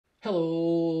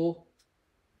Hello!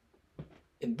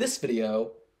 In this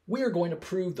video, we are going to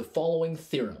prove the following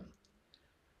theorem.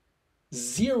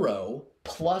 0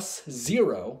 plus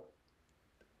 0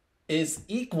 is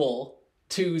equal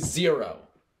to 0.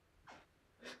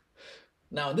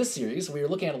 Now in this series, we are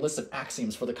looking at a list of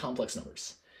axioms for the complex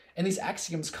numbers. And these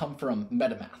axioms come from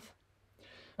MetaMath.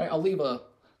 All right, I'll leave a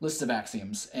list of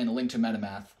axioms and a link to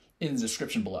MetaMath in the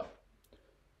description below.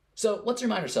 So let's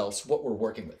remind ourselves what we're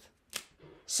working with.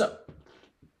 So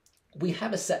we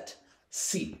have a set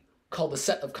C called the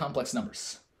set of complex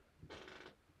numbers.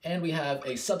 And we have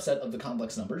a subset of the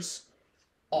complex numbers,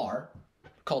 R,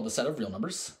 called the set of real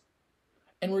numbers.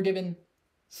 And we're given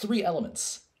 3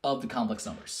 elements of the complex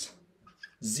numbers,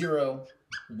 0,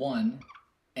 1,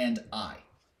 and I.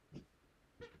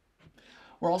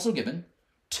 We're also given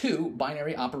 2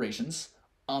 binary operations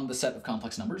on the set of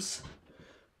complex numbers,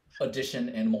 addition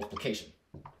and multiplication.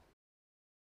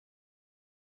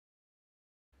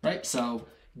 Right, so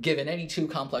given any 2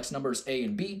 complex numbers a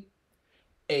and b,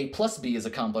 a plus b is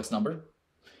a complex number,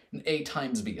 and a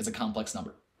times b is a complex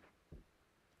number.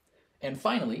 And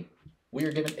finally, we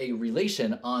are given a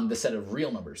relation on the set of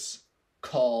real numbers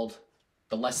called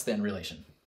the less than relation.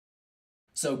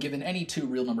 So given any 2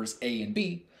 real numbers a and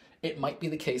b, it might be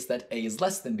the case that a is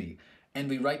less than b, and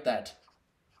we write that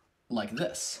like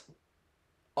this.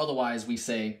 Otherwise, we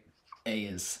say a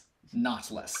is not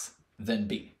less than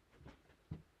b.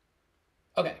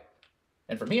 Okay,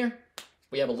 and from here,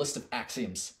 we have a list of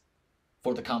axioms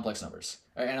for the complex numbers.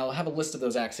 All right, and I'll have a list of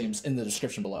those axioms in the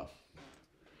description below.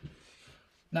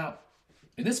 Now,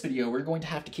 in this video, we're going to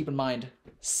have to keep in mind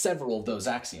several of those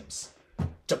axioms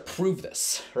to prove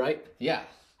this, right? Yeah,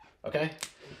 okay?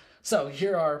 So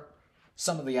here are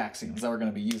some of the axioms that we're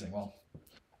going to be using. Well,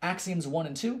 axioms 1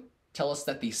 and 2 tell us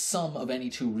that the sum of any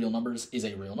 2 real numbers is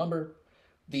a real number.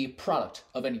 The product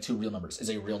of any 2 real numbers is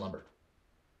a real number.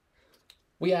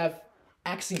 We have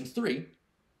axiom 3,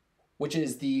 which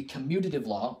is the commutative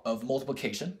law of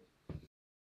multiplication.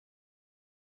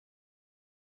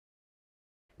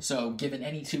 So given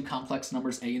any 2 complex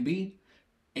numbers a and b,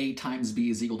 a times b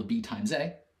is equal to b times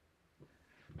a.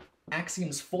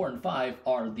 Axioms 4 and 5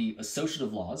 are the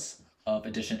associative laws of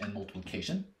addition and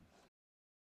multiplication.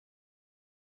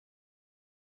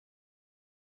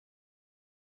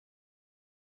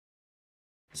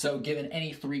 So given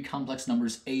any 3 complex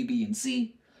numbers a, b, and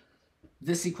c,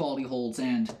 this equality holds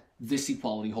and this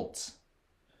equality holds.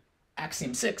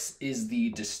 Axiom 6 is the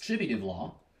distributive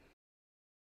law.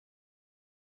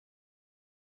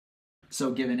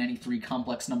 So given any 3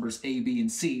 complex numbers a, b,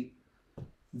 and c,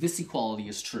 this equality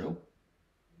is true.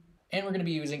 And we're going to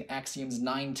be using axioms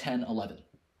 9, 10, 11.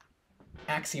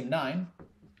 Axiom 9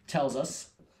 tells us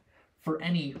for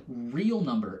any real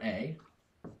number a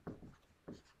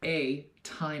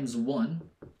times 1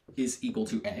 is equal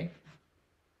to a.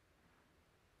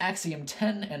 Axiom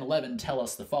 10 and 11 tell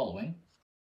us the following.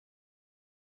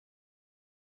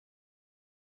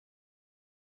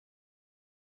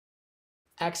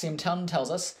 Axiom 10 tells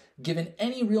us, given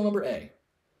any real number a,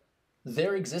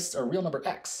 there exists a real number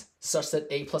x such that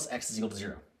a plus x is equal to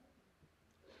 0.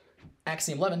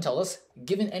 Axiom 11 tells us,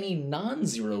 given any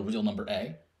non-zero real number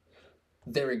a,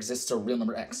 there exists a real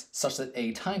number x such that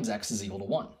a times x is equal to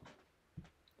 1.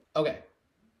 Okay,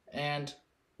 and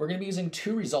we're going to be using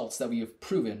 2 results that we have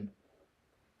proven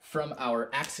from our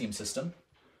axiom system.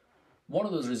 One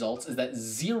of those results is that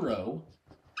 0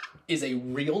 is a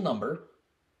real number,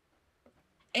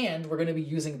 and we're going to be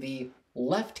using the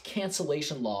left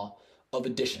cancellation law of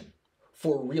addition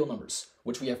for real numbers,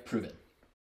 which we have proven.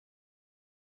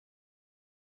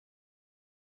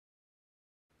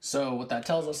 So what that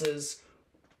tells us is,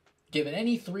 given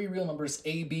any 3 real numbers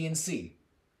a, b, and c,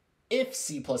 if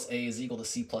c plus a is equal to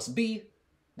c plus b,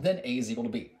 then a is equal to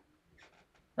b,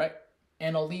 right?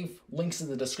 And I'll leave links in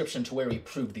the description to where we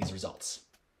proved these results.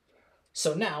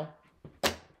 So now,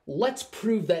 let's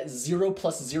prove that 0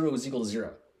 plus 0 is equal to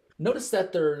 0. Notice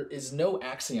that there is no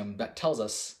axiom that tells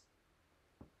us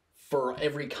for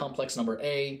every complex number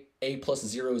a plus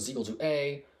 0 is equal to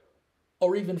a,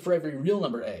 or even for every real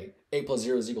number a plus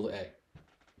 0 is equal to a.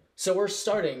 So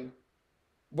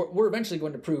we're eventually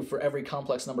going to prove for every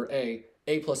complex number a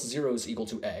plus 0 is equal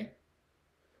to a.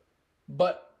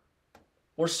 But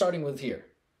we're starting with here.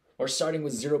 We're starting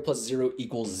with 0 plus 0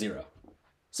 equals 0.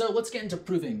 So let's get into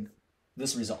proving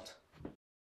this result.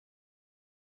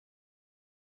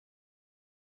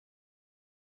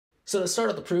 So to start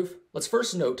out the proof, let's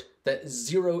first note that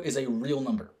 0 is a real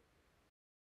number.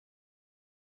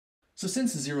 So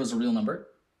since 0 is a real number,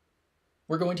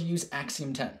 we're going to use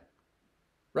axiom 10.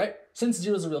 Right? Since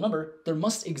 0 is a real number, there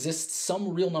must exist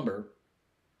some real number,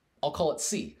 I'll call it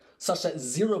C, such that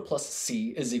 0 plus c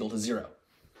is equal to 0.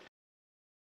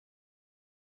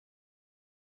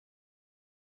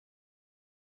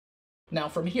 Now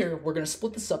from here, we're going to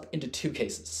split this up into two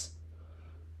cases.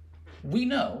 We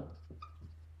know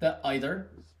that either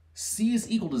c is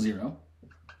equal to 0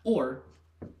 or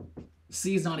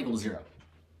c is not equal to 0.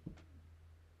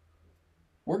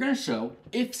 We're going to show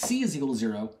if c is equal to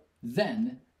 0,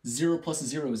 then 0 plus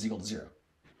 0 is equal to 0.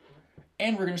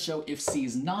 And we're going to show if c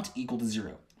is not equal to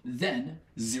 0, then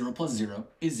 0 plus 0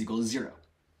 is equal to 0.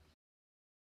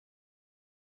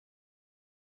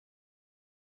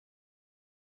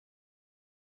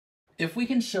 If we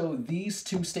can show these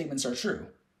two statements are true,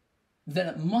 then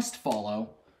it must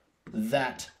follow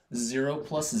that 0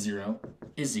 plus 0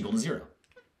 is equal to 0,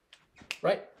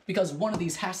 right? Because one of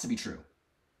these has to be true.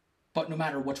 But no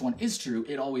matter which one is true,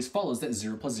 it always follows that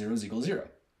 0 plus 0 is equal to 0.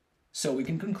 So we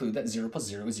can conclude that 0 plus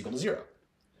 0 is equal to 0.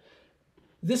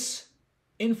 This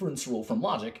inference rule from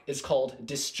logic is called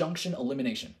disjunction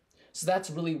elimination. So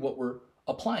that's really what we're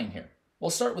applying here.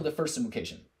 We'll start with the first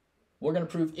implication. We're going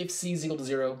to prove if c is equal to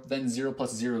 0, then 0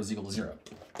 plus 0 is equal to 0.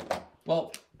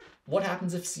 Well, what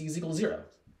happens if c is equal to 0?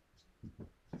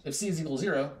 If c is equal to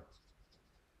 0,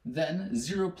 then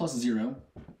 0 plus 0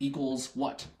 equals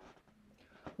what?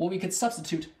 Well, we could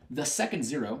substitute the second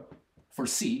 0 for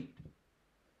c,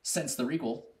 since they're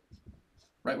equal,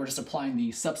 right? We're just applying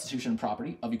the substitution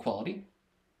property of equality.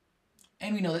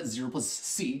 And we know that 0 plus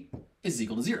c is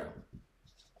equal to 0.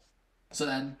 So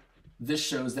then, this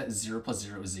shows that 0 plus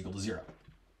 0 is equal to 0,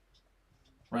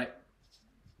 right?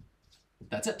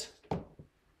 That's it.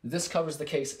 This covers the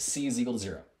case c is equal to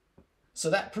 0. So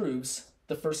that proves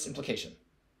the first implication.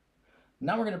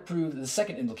 Now we're going to prove the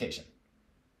second implication.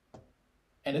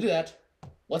 And to do that,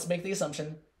 let's make the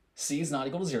assumption c is not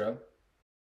equal to 0.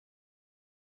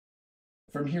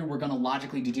 From here, we're going to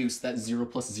logically deduce that 0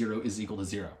 plus 0 is equal to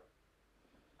 0.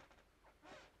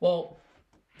 Well,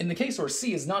 in the case where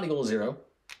c is not equal to 0,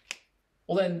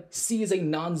 well then c is a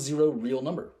non-zero real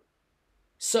number.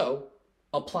 So,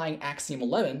 applying axiom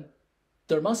 11,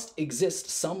 there must exist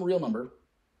some real number,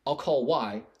 I'll call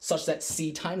y, such that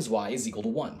c times y is equal to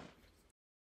 1.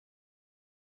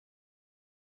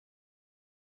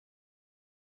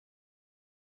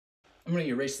 I'm going to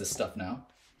erase this stuff now.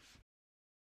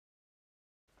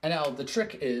 And now the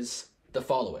trick is the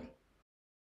following.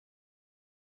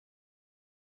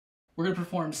 We're going to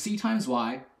perform c times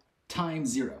y times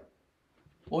 0.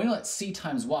 Well, we know that c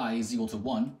times y is equal to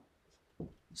 1,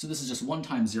 so this is just 1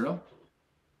 times 0.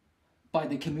 By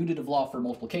the commutative law for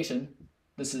multiplication,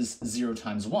 this is 0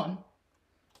 times 1.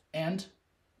 And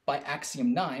by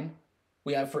axiom 9,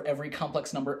 we have for every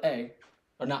complex number a,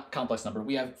 or not complex number,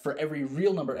 we have for every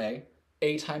real number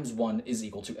a times 1 is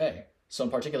equal to a. So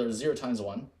in particular, 0 times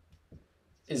 1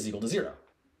 is equal to 0.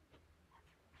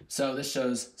 So this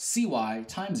shows cy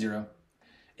times 0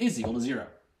 is equal to 0.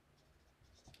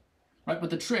 Right,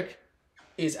 but the trick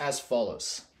is as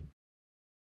follows.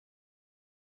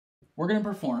 We're going to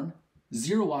perform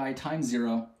 0y times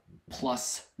 0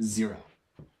 plus 0.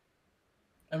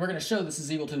 And we're going to show this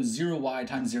is equal to 0y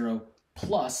times 0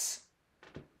 plus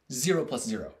 0 plus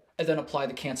 0, and then apply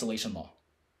the cancellation law.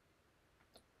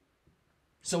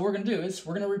 So what we're going to do is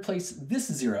we're going to replace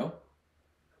this 0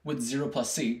 with 0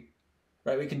 plus c,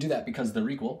 right? We can do that because they're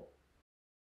equal.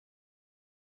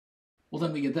 Well,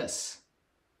 then we get this.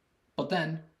 But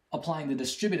then, applying the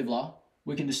distributive law,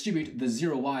 we can distribute the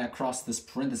 0y across this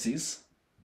parentheses.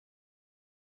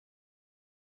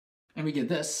 And we get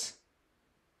this.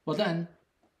 But then,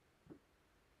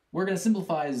 we're going to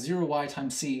simplify 0y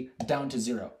times c down to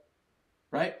 0,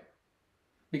 right?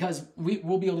 Because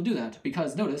we'll be able to do that.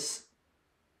 Because notice,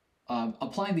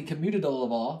 applying the commutative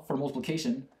law for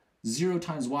multiplication, 0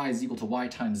 times y is equal to y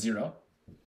times 0.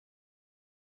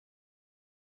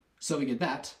 So we get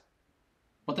that.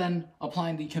 But then,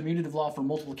 applying the commutative law for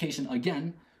multiplication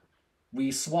again,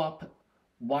 we swap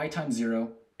y times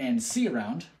 0 and c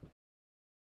around.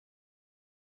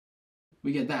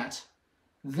 We get that.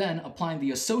 Then, applying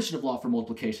the associative law for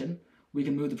multiplication, we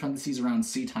can move the parentheses around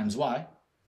c times y.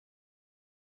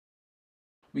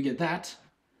 We get that.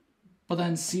 But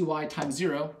then cy times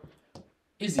 0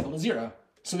 is equal to 0.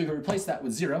 So we can replace that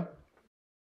with 0.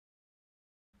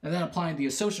 And then applying the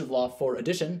associative law for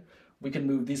addition, we can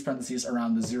move these parentheses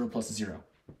around the 0 plus 0.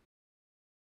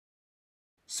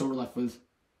 So we're left with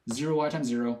 0y times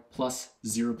 0 plus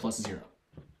 0 plus 0.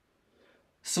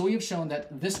 So we have shown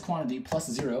that this quantity plus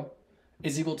 0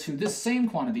 is equal to this same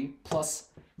quantity plus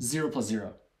 0 plus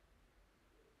 0.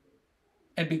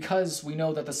 And because we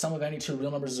know that the sum of any two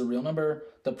real numbers is a real number,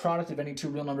 the product of any two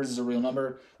real numbers is a real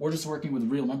number, we're just working with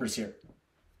real numbers here.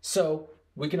 So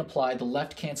we can apply the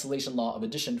left cancellation law of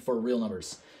addition for real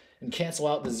numbers and cancel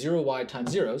out the 0y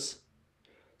times zeros,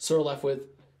 so we're left with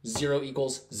 0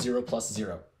 equals 0 plus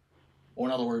 0. Or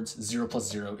in other words, 0 plus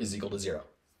 0 is equal to 0.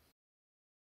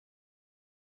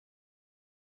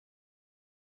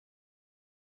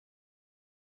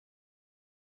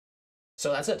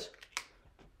 So that's it.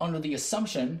 Under the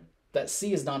assumption that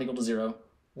c is not equal to 0,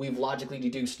 we've logically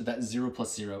deduced that 0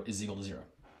 plus 0 is equal to 0.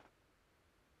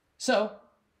 So,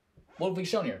 what have we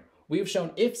shown here? We have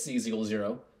shown if c is equal to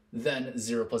 0, then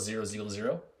 0 plus 0 is equal to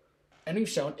 0. And we've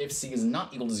shown if c is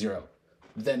not equal to 0,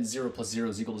 then 0 plus 0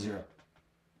 is equal to 0.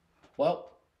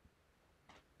 Well,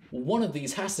 one of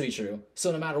these has to be true,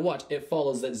 so no matter what, it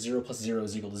follows that 0 plus 0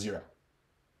 is equal to 0.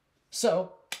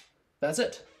 So, that's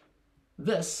it.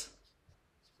 This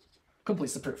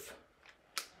completes the proof.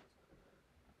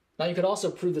 Now you could also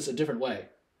prove this a different way.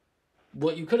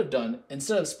 What you could have done,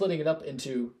 instead of splitting it up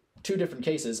into two different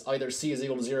cases, either c is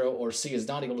equal to 0 or c is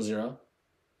not equal to 0,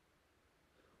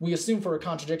 we assume for a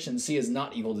contradiction c is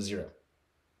not equal to 0.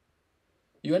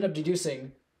 You end up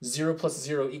deducing 0 plus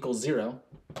 0 equals 0.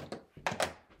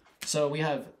 So we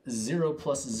have 0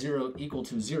 plus 0 equal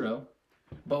to 0,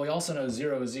 but we also know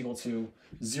 0 is equal to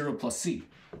 0 plus c.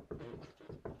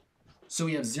 So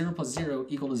we have 0 plus 0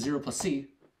 equal to 0 plus c.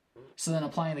 So then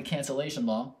applying the cancellation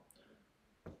law,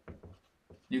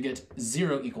 you get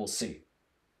 0 equals c.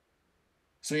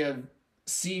 So we have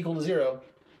c equal to 0,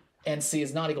 and c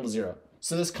is not equal to 0.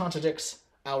 So this contradicts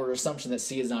our assumption that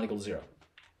c is not equal to 0.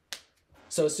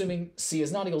 So assuming c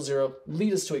is not equal to 0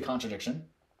 leads us to a contradiction.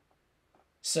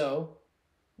 So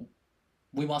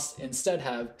we must instead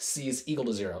have c is equal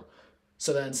to 0.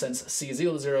 So then since c is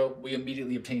equal to 0, we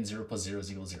immediately obtain 0 plus 0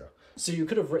 is equal to 0. So you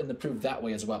could have written the proof that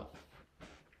way as well.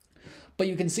 But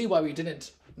you can see why we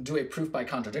didn't do a proof by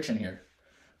contradiction here.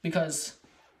 Because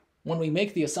when we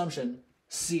make the assumption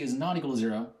c is not equal to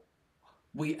 0,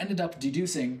 we ended up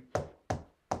deducing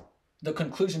the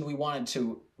conclusion we wanted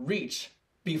to reach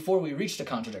before we reached a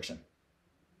contradiction.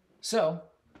 So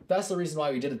that's the reason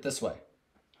why we did it this way.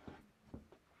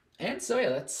 And so yeah,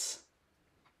 that's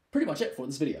pretty much it for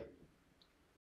this video.